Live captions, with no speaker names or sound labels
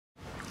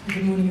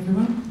Good morning,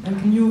 everyone.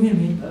 Can you all hear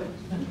me?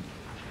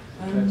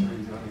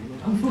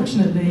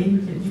 Unfortunately,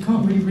 you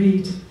can't really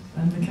read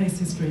the case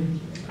history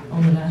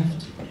on the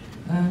left,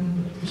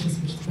 which is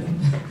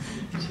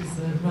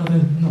rather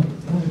not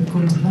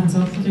according to plan, so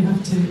I'll probably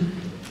have to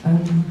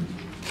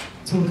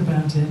talk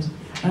about it.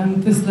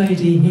 This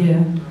lady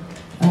here,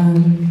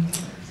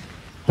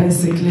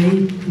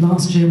 basically,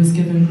 last year was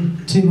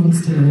given 2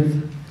 months to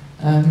live.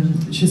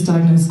 She was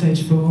diagnosed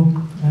stage 4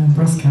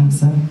 breast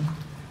cancer,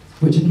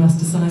 which had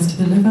metastasised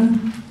to the liver.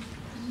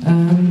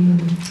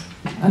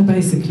 And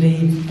basically,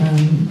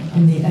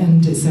 in the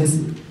end, it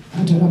says,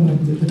 I don't know,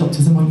 the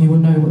doctors among you will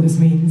know what this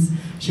means.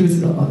 She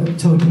was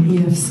told an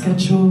EF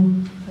schedule,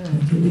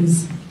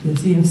 it's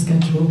EF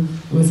schedule,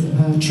 was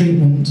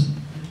treatment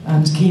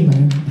and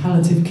chemo,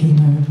 palliative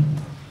chemo.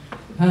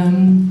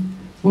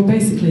 Well,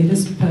 basically,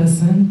 this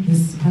person,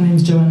 her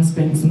name's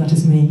Spinks, and that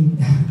is me.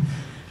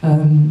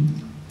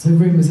 So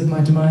rumours of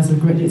my demise are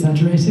greatly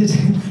exaggerated,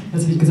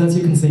 because as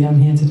you can see, I'm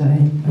here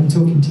today, I'm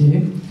talking to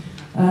you.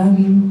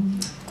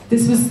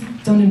 This was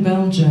done in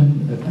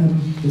Belgium.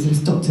 This is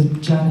Dr.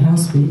 Jan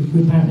Houseby,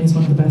 who apparently is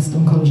one of the best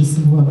oncologists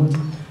in the world,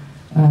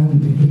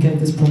 who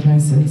gave this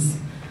prognosis.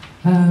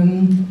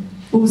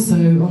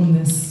 Also on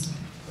this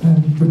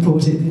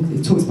report,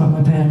 it talks about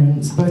my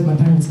parents. Both my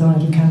parents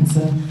died of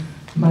cancer.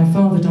 My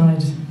father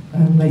died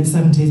late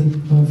 70s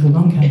of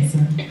lung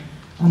cancer,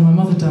 and my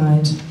mother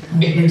died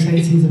late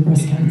 80s of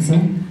breast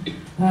cancer.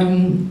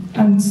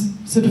 And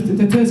sort of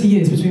the 30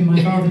 years between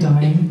my father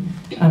dying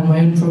and my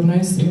own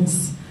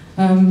prognosis,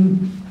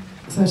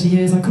 30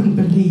 years, I couldn't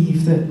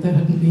believe that there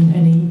hadn't been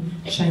any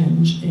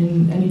change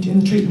in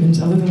the treatment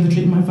other than the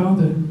treatment my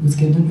father was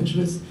given, which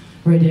was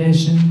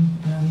radiation,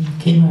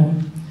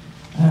 chemo,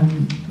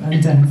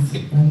 and death.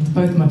 And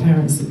both my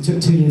parents, it took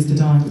 2 years to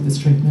die with this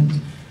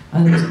treatment.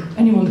 And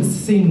anyone that's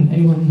seen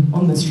anyone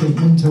on this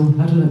treatment or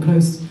had a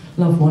close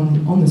loved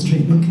one on this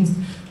treatment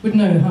would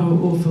know how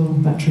awful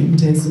that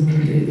treatment is. I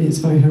mean, it's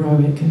very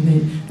heroic,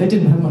 and they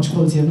didn't have much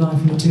quality of life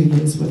in the 2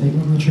 years where they were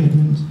on the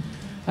treatment.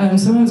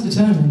 So I was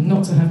determined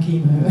not to have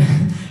chemo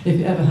if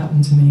it ever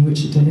happened to me,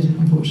 which it did,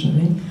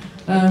 unfortunately.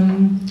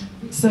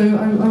 So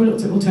I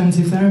looked at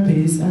alternative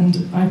therapies,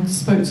 and I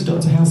spoke to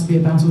Dr. Houseby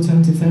about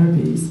alternative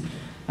therapies,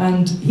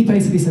 and he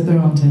basically said there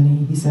aren't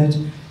any. He said,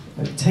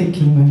 take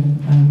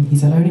chemo. He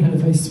said I only had a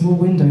very small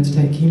window to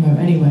take chemo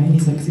anyway. He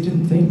said because he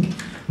didn't think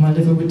my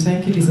liver would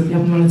take it. He said the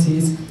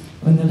abnormalities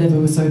when the liver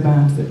was so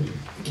bad that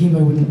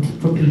chemo wouldn't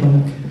probably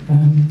work.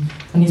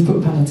 And he's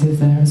put palliative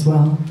there as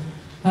well.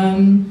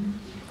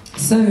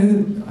 So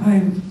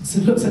I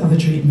sort of looked at other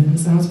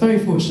treatments, and I was very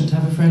fortunate to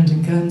have a friend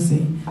in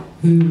Guernsey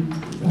who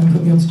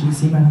put me onto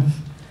Gcmaf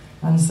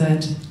and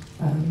said,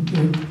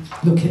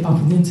 look it up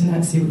on the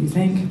internet, see what you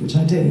think, which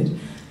I did.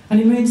 And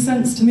it made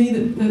sense to me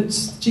that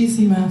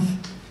Gcmaf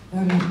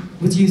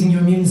was using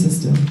your immune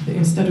system. That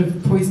instead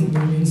of poisoning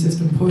your immune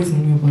system,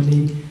 poisoning your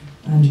body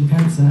and your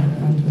cancer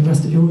and the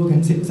rest of your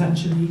organs, it was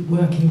actually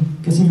working,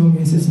 getting your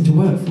immune system to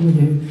work for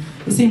you.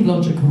 It seemed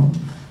logical.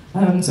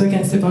 So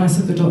against the advice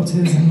of the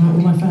doctors and all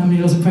my family,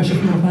 lots of pressure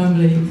from my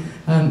family,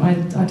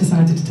 I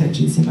decided to take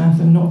Gcmaf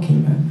and not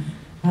chemo.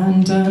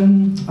 And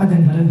I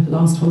then had a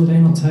last holiday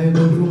in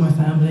October with all my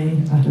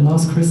family. I had a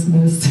last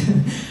Christmas.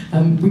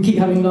 We keep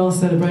having last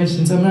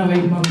celebrations. So I'm now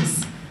 8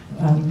 months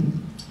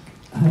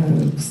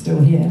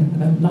still here.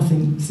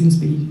 Nothing seems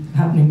to be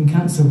happening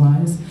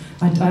cancer-wise.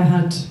 I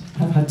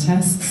have had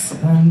tests,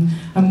 and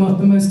what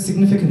the most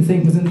significant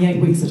thing was in the 8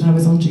 weeks that I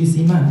was on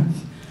Gcmaf.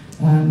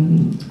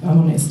 I'm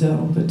on it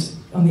still, but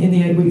in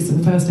the 8 weeks,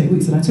 the first 8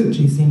 weeks that I took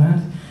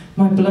Gcmaf,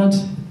 my blood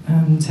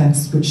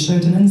test, which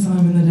showed an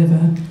enzyme in the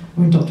liver. I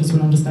mean, doctors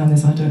will understand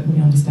this, I don't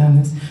really understand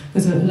this.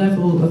 There's a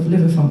level of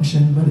liver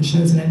function where it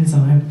shows an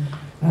enzyme,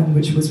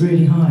 which was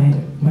really high.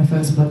 My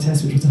first blood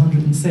test, which was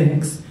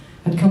 106,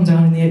 had come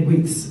down in the 8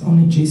 weeks on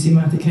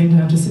Gcmaf. It came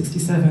down to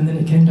 67, then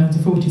it came down to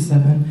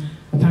 47.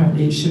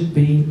 Apparently it should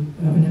be,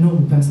 in a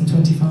normal person,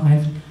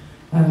 25.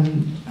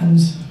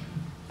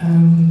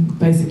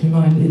 Basically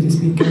mine, it has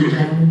been going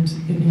down,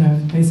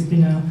 and basically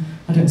now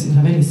I don't seem to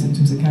have any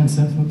symptoms of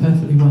cancer. I'm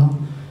perfectly well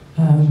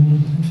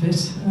and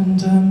fit,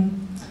 and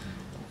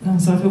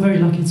so I feel very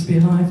lucky to be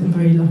alive and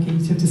very lucky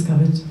to have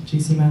discovered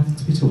Gcmaf,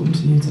 to be talking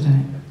to you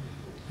today.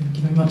 Thank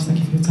you very much, thank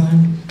you for your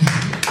time.